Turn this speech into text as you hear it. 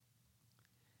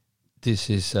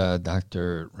This is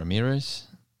Dr. Ramirez,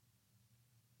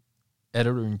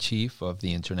 Editor-in-Chief of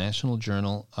the International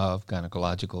Journal of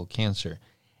Gynecological Cancer.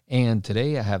 And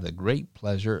today I have the great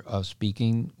pleasure of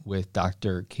speaking with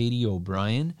Dr. Katie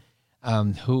O'Brien,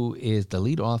 who is the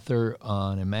lead author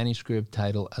on a manuscript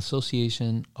titled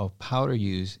Association of Powder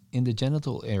Use in the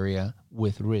Genital Area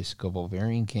with Risk of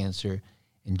Ovarian Cancer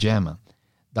in JAMA.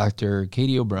 Dr.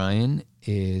 Katie O'Brien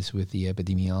is with the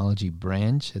epidemiology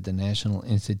branch at the National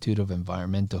Institute of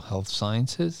Environmental Health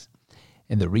Sciences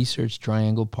in the Research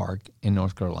Triangle Park in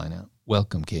North Carolina.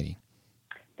 Welcome, Katie.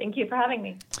 Thank you for having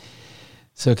me.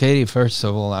 So, Katie, first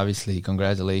of all, obviously,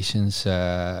 congratulations.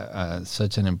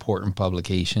 Such an important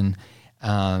publication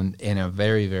and a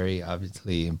very, very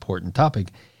obviously important topic.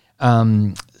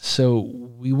 So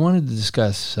we wanted to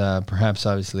discuss perhaps,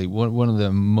 obviously, one of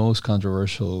the most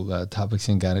controversial topics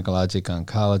in gynecologic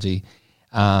oncology,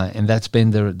 and that's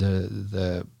been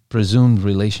the presumed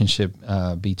relationship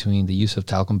between the use of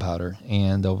talcum powder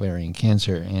and ovarian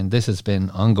cancer. And this has been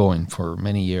ongoing for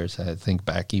many years. I think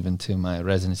back even to my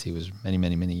residency was many,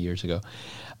 many, many years ago.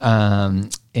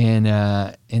 And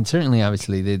certainly,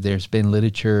 obviously, there's been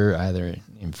literature either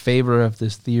in favor of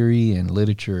this theory and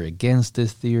literature against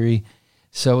this theory.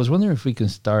 So I was wondering if we can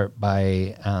start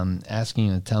by asking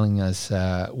you and telling us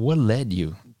what led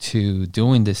you to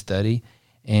doing this study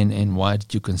and why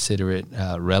did you consider it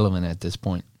relevant at this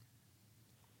point?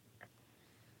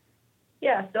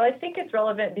 Yeah, so I think it's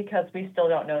relevant because we still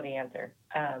don't know the answer.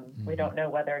 We don't know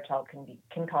whether talc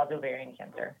can cause ovarian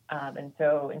cancer. And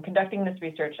so in conducting this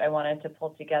research, I wanted to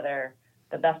pull together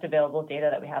the best available data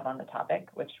that we have on the topic,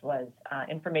 which was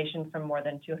information from more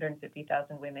than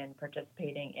 250,000 women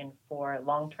participating in 4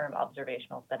 long-term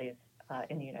observational studies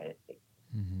in the United States.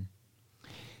 Mm-hmm.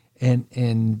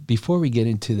 And before we get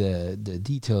into the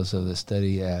details of the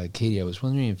study, Katie, I was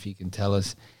wondering if you can tell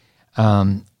us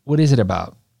what is it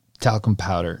about talcum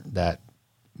powder that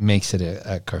makes it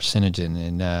a carcinogen,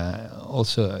 and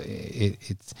also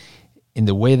it's in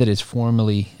the way that it's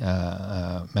formerly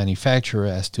manufactured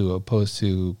as to opposed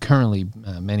to currently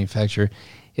manufactured.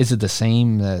 Is it the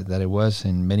same that it was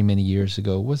in many, many years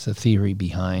ago? What's the theory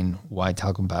behind why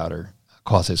talcum powder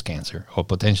causes cancer or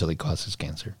potentially causes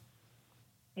cancer?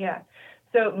 Yeah.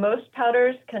 So most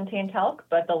powders contain talc,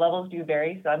 but the levels do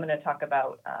vary. So I'm going to talk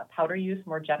about powder use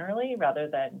more generally rather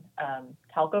than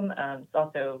talcum.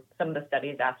 Also, some of the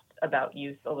studies asked about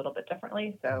use a little bit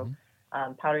differently. So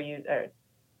powder use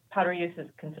is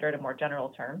considered a more general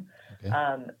term.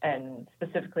 Okay. And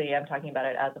specifically, I'm talking about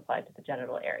it as applied to the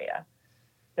genital area.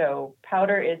 So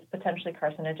powder is potentially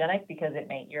carcinogenic because it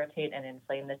may irritate and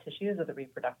inflame the tissues of the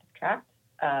reproductive tract.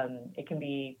 It can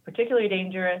be particularly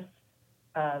dangerous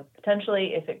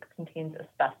potentially if it contains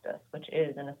asbestos, which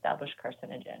is an established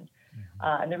carcinogen.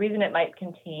 And the reason it might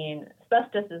contain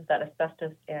asbestos is that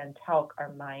asbestos and talc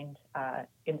are mined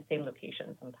in the same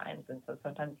location sometimes. And so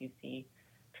sometimes you see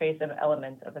trace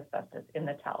elements of asbestos in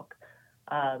the talc.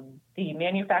 The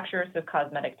manufacturers of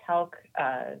cosmetic talc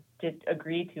did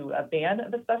agree to a ban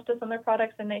of asbestos on their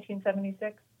products in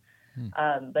 1976,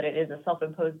 but it is a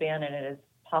self-imposed ban, and it is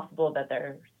possible that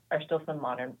there are still some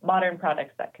modern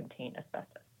products that contain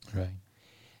asbestos. Right.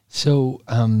 So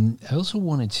I also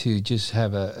wanted to just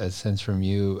have a sense from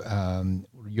you,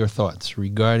 your thoughts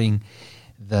regarding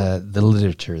the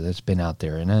literature that's been out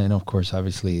there. And of course,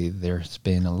 obviously, there's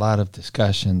been a lot of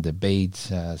discussion,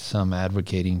 debates, some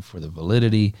advocating for the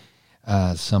validity,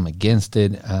 some against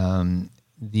it.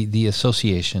 The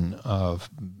association of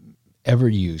ever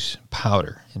use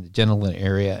powder in the genital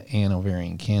area and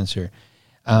ovarian cancer.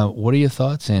 What are your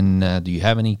thoughts, and do you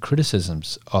have any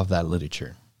criticisms of that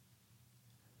literature?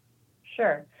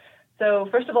 Sure. So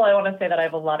first of all, I want to say that I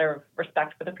have a lot of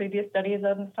respect for the previous studies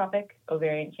on this topic.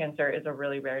 Ovarian cancer is a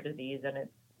really rare disease, and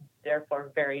it's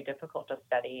therefore very difficult to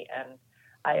study. And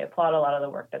I applaud a lot of the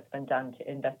work that's been done to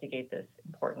investigate this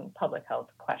important public health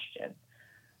question.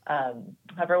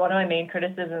 However, one of my main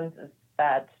criticisms is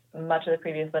that much of the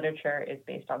previous literature is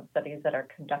based on studies that are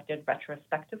conducted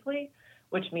retrospectively,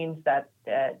 which means that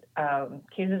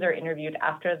cases are interviewed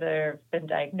after they've been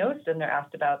diagnosed, and they're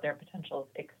asked about their potential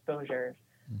exposure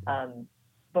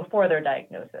before their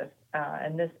diagnosis.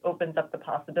 And this opens up the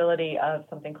possibility of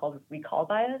something called recall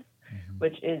bias,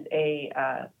 which is a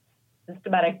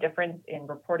systematic difference in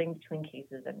reporting between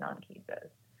cases and non-cases.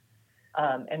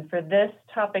 And for this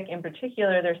topic in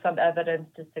particular, there's some evidence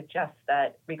to suggest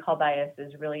that recall bias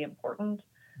is really important,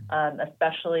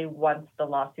 especially once the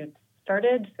lawsuits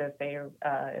started, so say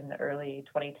in the early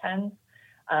 2010s,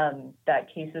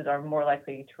 that cases are more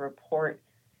likely to report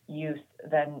use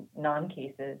than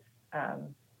non-cases,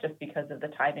 just because of the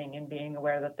timing and being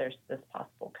aware that there's this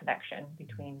possible connection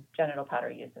between genital powder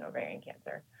use in ovarian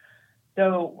cancer.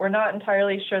 So we're not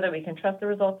entirely sure that we can trust the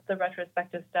results of the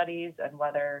retrospective studies and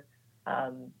whether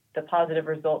the positive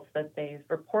results that they've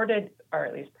reported are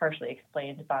at least partially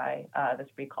explained by this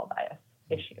recall bias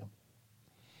issue.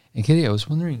 And Katie, I was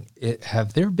wondering,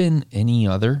 have there been any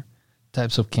other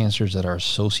types of cancers that are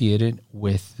associated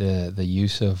with the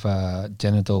use of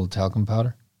genital talcum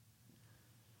powder?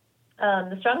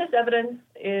 The strongest evidence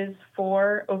is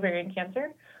for ovarian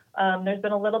cancer. There's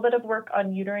been a little bit of work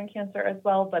on uterine cancer as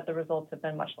well, but the results have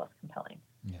been much less compelling.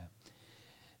 Yeah.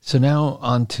 So now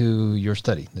on to your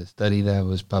study, the study that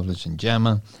was published in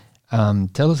JAMA.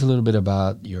 Tell us a little bit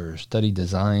about your study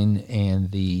design and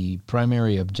the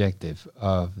primary objective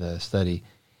of the study.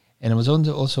 And I was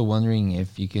also wondering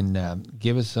if you can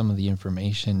give us some of the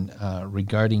information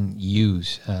regarding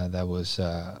use that was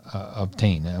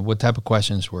obtained. What type of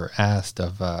questions were asked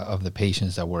of the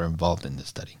patients that were involved in the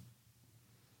study?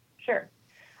 Sure.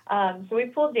 So we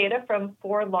pulled data from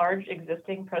 4 large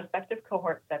existing prospective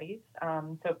cohort studies.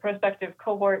 So prospective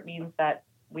cohort means that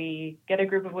we get a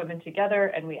group of women together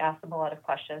and we ask them a lot of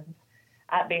questions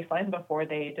at baseline before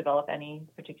they develop any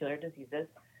particular diseases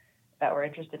that we're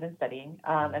interested in studying.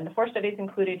 And the 4 studies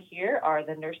included here are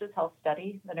the Nurses Health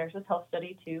Study, the Nurses Health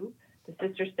Study 2, the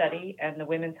Sister Study, and the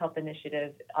Women's Health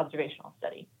Initiative Observational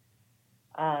Study.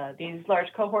 These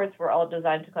large cohorts were all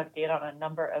designed to collect data on a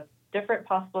number of different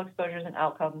possible exposures and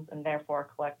outcomes, and therefore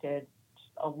collected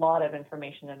a lot of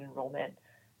information and enrollment,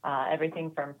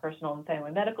 everything from personal and family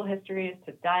medical histories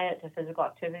to diet to physical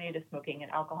activity to smoking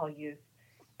and alcohol use,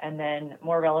 and then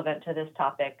more relevant to this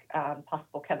topic,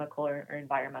 possible chemical or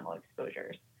environmental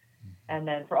exposures. And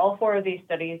then for all 4 of these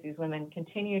studies, these women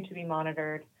continue to be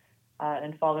monitored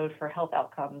and followed for health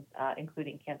outcomes,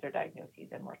 including cancer diagnoses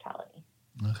and mortality.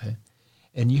 Okay.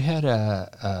 And you had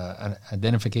an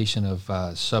identification of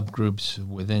subgroups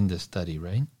within the study,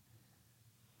 right?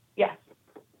 Yes.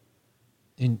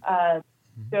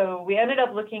 So we ended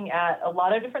up looking at a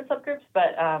lot of different subgroups,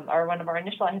 but one of our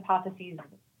initial hypotheses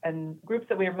and groups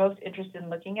that we were most interested in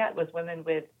looking at was women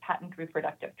with patent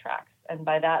reproductive tracts. And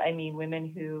by that, I mean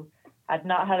women who had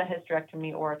not had a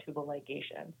hysterectomy or a tubal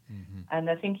ligation. Mm-hmm. And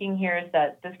the thinking here is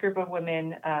that this group of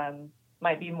women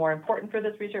might be more important for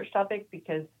this research topic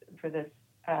because for this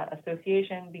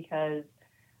association, because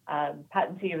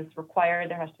patency is required.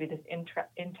 There has to be this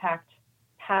intact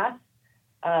path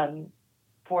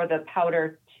for the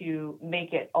powder to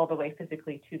make it all the way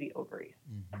physically to the ovaries.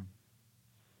 Mm-hmm.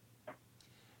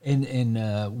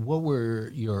 And what were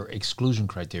your exclusion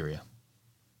criteria?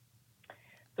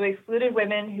 So we excluded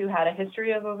women who had a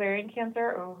history of ovarian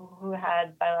cancer or who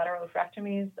had bilateral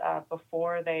oophorectomies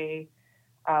before they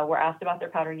were asked about their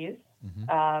powder use.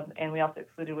 Mm-hmm. And we also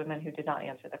excluded women who did not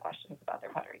answer the questions about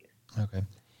their powder use. Okay.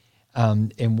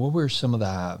 And what were some of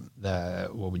the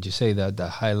what would you say the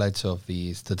highlights of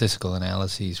the statistical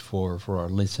analyses for our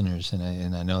listeners?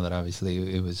 And I know that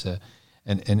obviously it was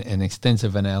an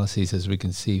extensive analysis, as we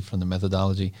can see from the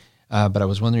methodology. But I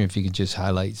was wondering if you could just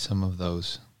highlight some of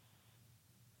those.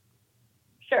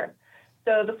 Sure.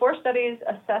 So the 4 studies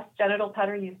assessed genital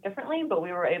powder use differently, but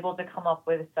we were able to come up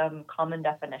with some common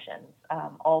definitions.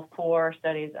 All 4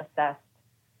 studies assessed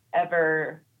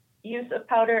ever use of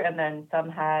powder, and then some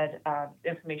had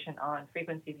information on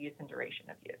frequency of use and duration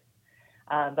of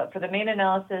use. But for the main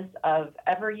analysis of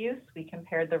ever use, we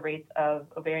compared the rates of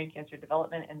ovarian cancer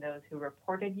development in those who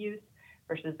reported use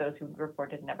versus those who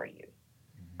reported never use.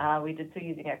 We did so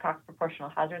using a Cox proportional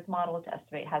hazards model to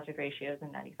estimate hazard ratios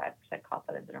and 95%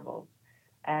 confidence intervals.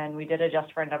 And we did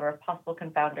adjust for a number of possible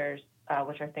confounders,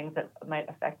 which are things that might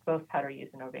affect both powder use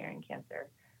and ovarian cancer.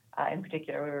 In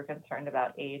particular, we were concerned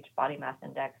about age, body mass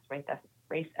index,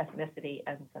 race, ethnicity,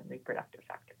 and some reproductive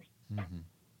factors. Mm-hmm.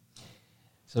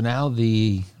 So now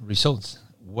the results.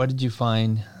 What did you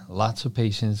find? Lots of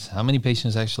patients. How many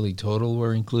patients actually total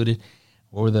were included?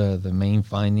 What were the main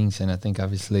findings? And I think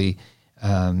obviously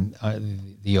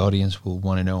the audience will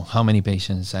want to know how many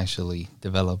patients actually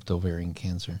developed ovarian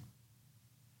cancer.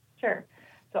 Sure.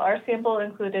 So our sample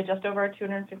included just over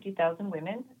 250,000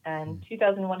 women, and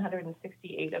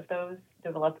 2,168 of those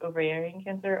developed ovarian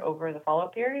cancer over the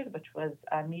follow-up period, which was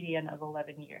a median of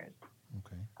 11 years.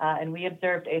 Okay. And we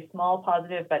observed a small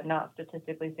positive but not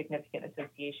statistically significant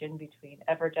association between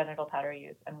ever genital powder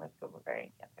use and risk of ovarian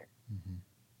cancer. Mm-hmm.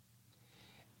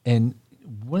 And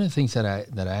one of the things that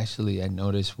I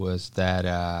noticed was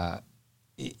that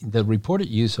the reported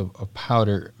use of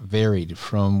powder varied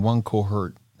from one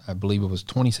cohort. I believe it was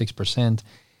 26%,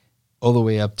 all the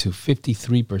way up to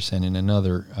 53% in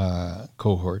another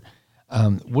cohort.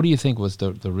 What do you think was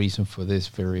the reason for this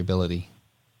variability?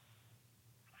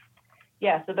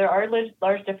 Yeah, so there are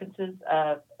large differences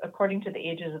according to the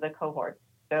ages of the cohorts.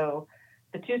 So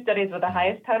the two studies with the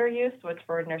highest powder use, which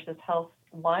were Nurses Health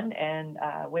 1 and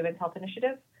Women's Health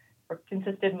Initiative,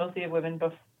 consisted mostly of women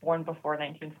born before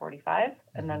 1945,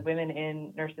 and then women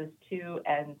in Nurses 2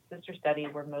 and Sister Study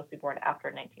were mostly born after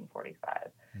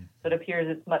 1945. So it appears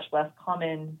it's much less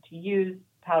common to use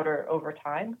powder over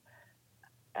time.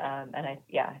 And I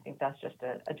think that's just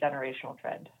a generational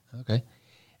trend. Okay.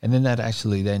 And then that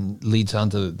actually then leads on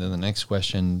to the next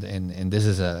question. And this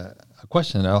is a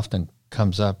question that often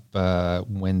comes up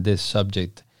when this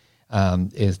subject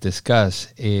is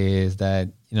discussed, is that,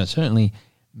 certainly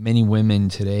many women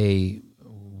today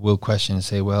will question and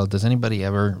say, well, does anybody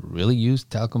ever really use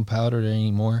talcum powder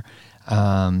anymore?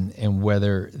 And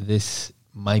whether this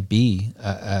might be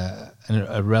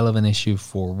a relevant issue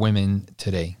for women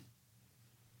today.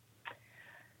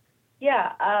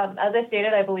 Yeah, as I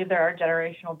stated, I believe there are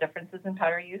generational differences in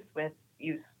powder use, with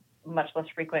use much less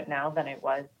frequent now than it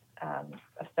was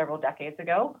several decades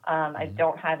ago. I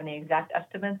don't have any exact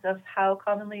estimates of how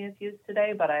commonly it's used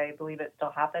today, but I believe it still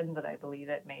happens, and I believe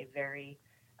it may vary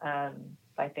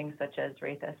by things such as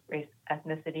race,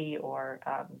 ethnicity, or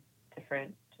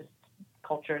different just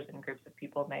cultures and groups of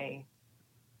people may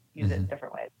use it in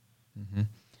different ways.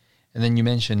 And then you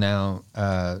mentioned now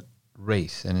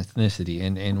race and ethnicity,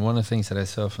 and one of the things that I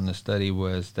saw from the study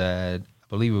was that I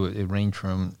believe it ranged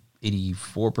from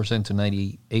 84% to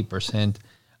 98%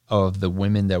 of the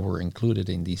women that were included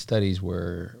in these studies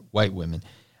were white women.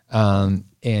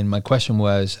 And my question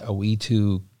was, are we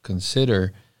to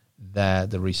consider that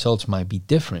the results might be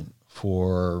different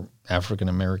for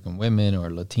African-American women or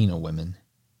Latino women?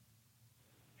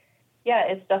 Yeah,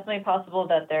 it's definitely possible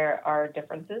that there are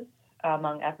differences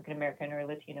among African-American or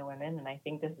Latino women, and I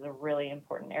think this is a really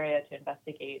important area to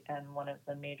investigate, and one of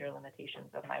the major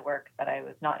limitations of my work, that I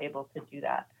was not able to do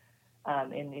that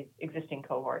in the existing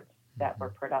cohorts that were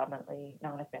predominantly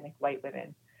non-Hispanic white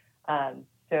women.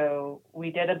 So we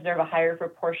did observe a higher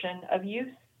proportion of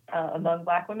use among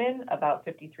Black women. About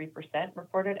 53%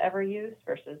 reported ever use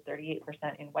versus 38%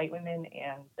 in white women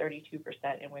and 32%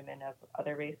 in women of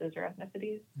other races or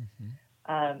ethnicities.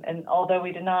 And although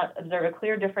we did not observe a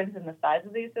clear difference in the size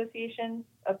of the association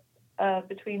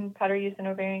between powder use and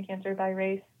ovarian cancer by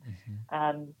race,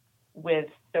 with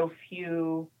so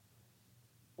few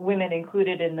women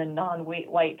included in the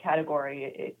non-white category,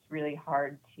 it's really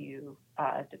hard to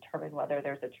determine whether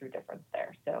there's a true difference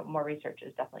there. So more research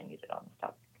is definitely needed on this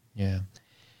topic. Yeah.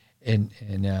 And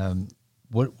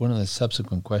one of the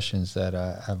subsequent questions that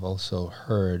I've also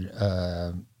heard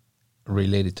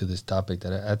related to this topic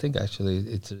that I think actually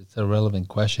it's a relevant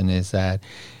question is that,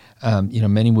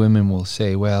 many women will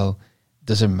say, well,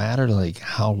 does it matter like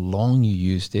how long you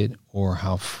used it or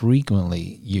how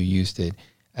frequently you used it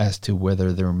as to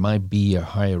whether there might be a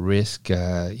higher risk,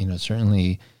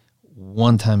 certainly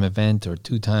one-time event or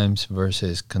two times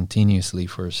versus continuously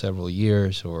for several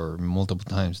years or multiple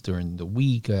times during the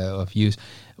week of use.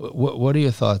 What are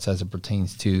your thoughts as it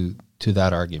pertains to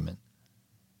that argument?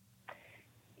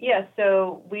 Yeah,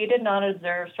 so we did not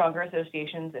observe stronger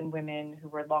associations in women who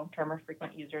were long-term or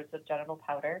frequent users of genital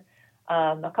powder.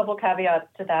 A couple caveats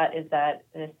to that is that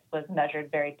this was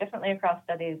measured very differently across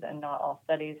studies, and not all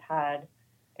studies had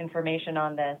information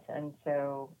on this. And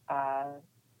so I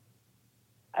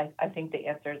think the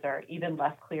answers are even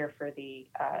less clear for the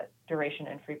duration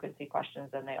and frequency questions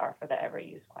than they are for the ever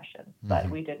use questions. But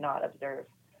we did not observe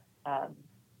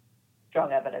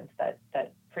strong evidence that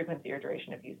frequency or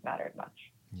duration of use mattered much.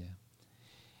 Yeah.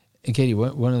 And Katie,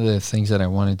 one of the things that I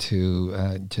wanted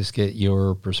to just get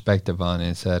your perspective on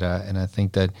is that, and I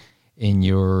think that in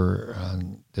your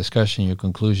discussion, your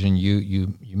conclusion,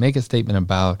 you make a statement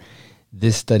about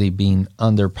this study being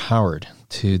underpowered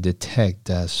to detect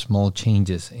small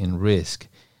changes in risk.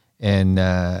 And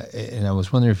I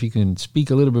was wondering if you can speak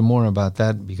a little bit more about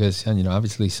that, because,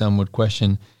 obviously some would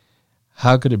question,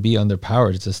 how could it be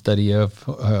underpowered? It's a study of,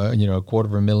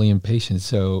 250,000 patients.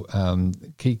 So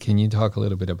can you talk a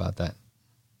little bit about that?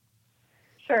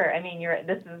 Sure. I mean,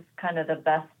 this is kind of the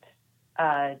best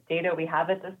data we have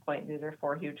at this point. These are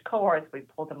 4 huge cohorts. We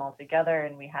pulled them all together,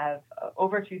 and we have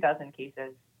over 2,000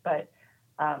 cases. But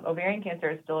ovarian cancer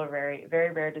is still a very,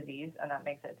 very rare disease, and that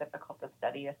makes it difficult to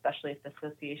study, especially if the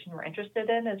association we're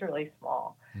interested in is really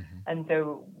small. And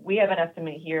so we have an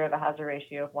estimate here of a hazard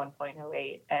ratio of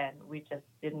 1.08, and we just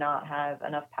did not have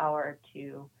enough power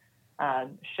to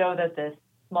show that this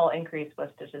small increase was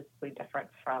statistically different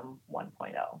from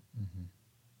 1.0.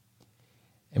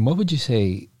 And what would you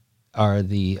say are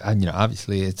the,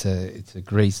 obviously it's a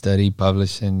great study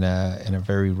published in a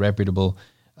very reputable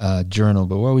journal,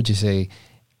 but what would you say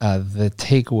the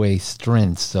takeaway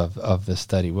strengths of the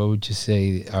study? What would you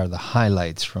say are the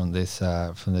highlights from this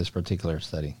particular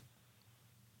study?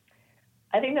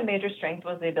 I think the major strength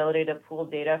was the ability to pool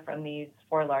data from these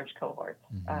 4 large cohorts.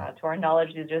 To our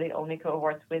knowledge, these are the only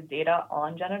cohorts with data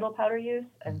on genital powder use,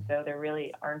 and so there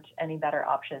really aren't any better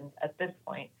options at this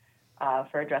point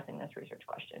for addressing this research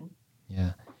question.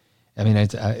 Yeah, I mean,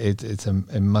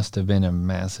 it must have been a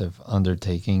massive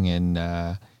undertaking, and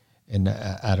I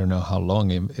don't know how long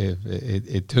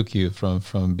it took you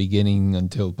from beginning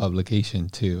until publication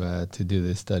to do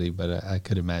this study, but I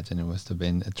could imagine it must have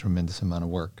been a tremendous amount of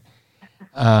work.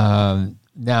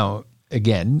 Now,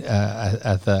 again,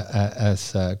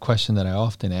 as a question that I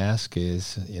often ask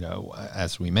is,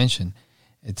 as we mentioned,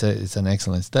 it's an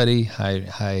excellent study,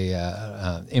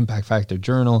 high impact factor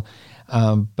journal,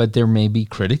 but there may be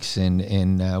critics.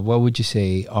 And what would you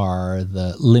say are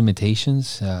the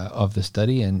limitations of the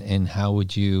study, and how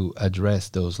would you address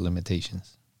those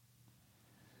limitations?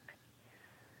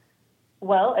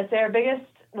 Well, I'd say our biggest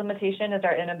limitation is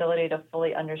our inability to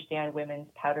fully understand women's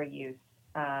powder use.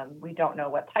 We don't know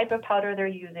what type of powder they're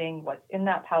using, what's in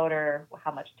that powder,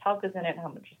 how much talc is in it, how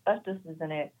much asbestos is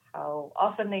in it, how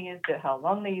often they used it, how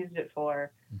long they used it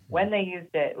for, when they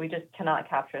used it. We just cannot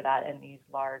capture that in these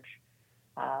large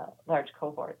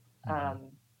cohorts.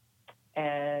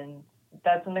 And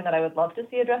that's something that I would love to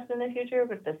see addressed in the future,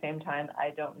 but at the same time, I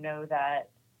don't know that.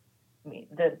 I mean,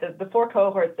 the 4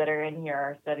 cohorts that are in here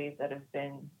are studies that have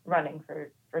been running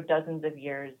for dozens of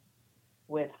years,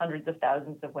 with hundreds of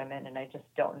thousands of women, and I just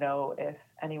don't know if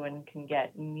anyone can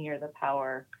get near the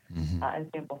power and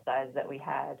sample size that we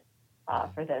had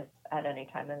for this at any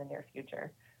time in the near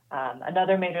future.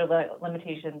 Another major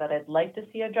limitation that I'd like to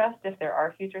see addressed, if there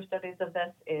are future studies of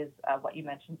this, is what you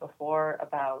mentioned before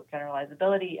about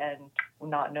generalizability and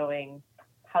not knowing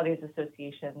how these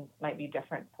associations might be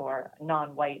different for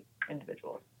non-white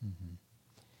individuals.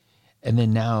 And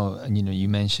then now, you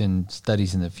mentioned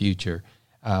studies in the future.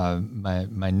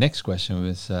 My next question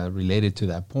was related to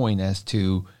that point as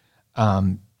to,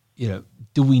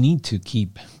 do we need to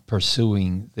keep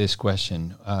pursuing this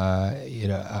question?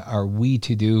 Are we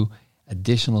to do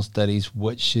additional studies?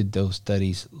 What should those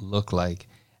studies look like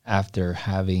after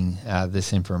having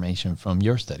this information from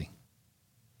your study?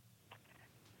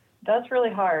 That's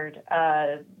really hard.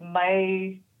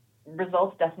 My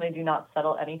results definitely do not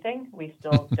settle anything. We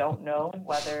still don't know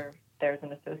whether there's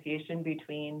an association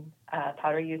between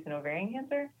powder use and ovarian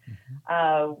cancer.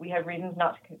 We have reasons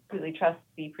not to completely trust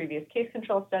the previous case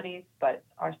control studies, but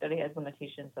our study has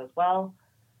limitations as well.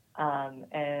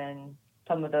 And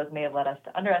some of those may have led us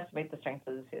to underestimate the strength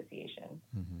of the association.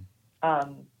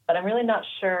 But I'm really not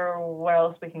sure where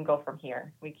else we can go from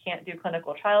here. We can't do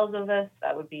clinical trials of this.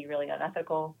 That would be really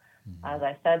unethical. As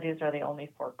I said, these are the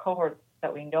only 4 cohorts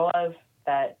that we know of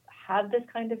that have this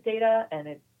kind of data, and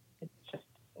it's just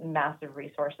massive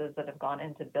resources that have gone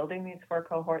into building these 4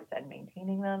 cohorts and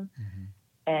maintaining them.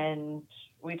 And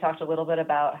we talked a little bit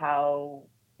about how,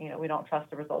 we don't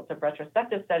trust the results of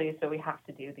retrospective studies, so we have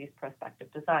to do these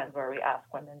prospective designs where we ask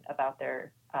women about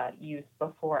their use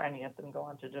before any of them go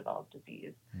on to develop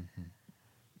disease.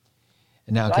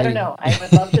 Now, so I don't know. I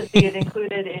would love to see it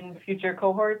included in future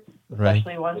cohorts,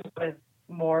 especially ones with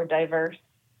more diverse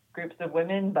groups of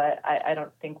women, but I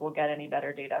don't think we'll get any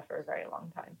better data for a very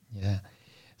long time. Yeah.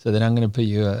 So then I'm going to put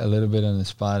you a little bit on the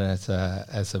spot as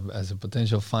a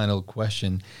potential final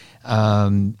question.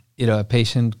 A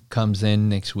patient comes in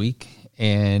next week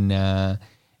and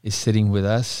is sitting with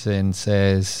us and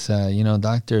says,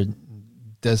 doctor,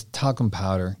 does talcum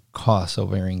powder cause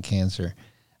ovarian cancer?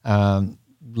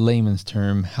 Layman's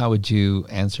term, how would you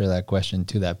answer that question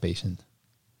to that patient?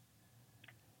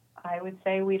 I would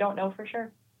say we don't know for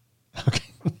sure. Okay.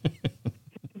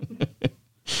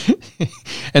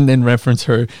 And then reference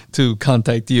her to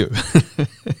contact you.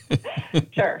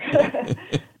 Sure.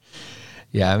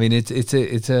 Yeah, I mean it's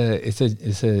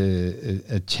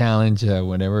a challenge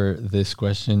whenever this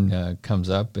question comes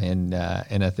up, and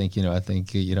I think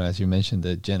as you mentioned,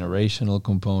 the generational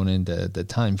component, the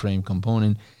time frame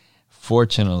component.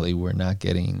 Fortunately, we're not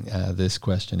getting this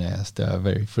question asked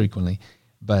very frequently,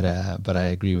 but I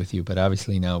agree with you. But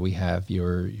obviously now we have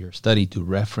your study to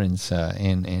reference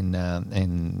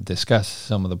and discuss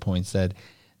some of the points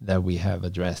that we have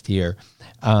addressed here.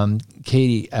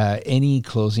 Katie, any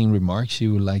closing remarks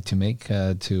you would like to make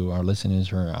to our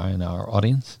listeners or in our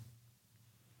audience?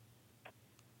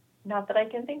 Not that I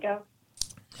can think of.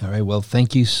 All right. Well,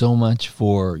 thank you so much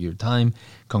for your time.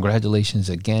 Congratulations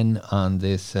again on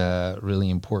this really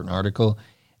important article.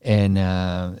 And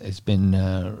it's been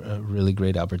a really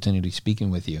great opportunity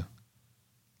speaking with you.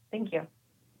 Thank you.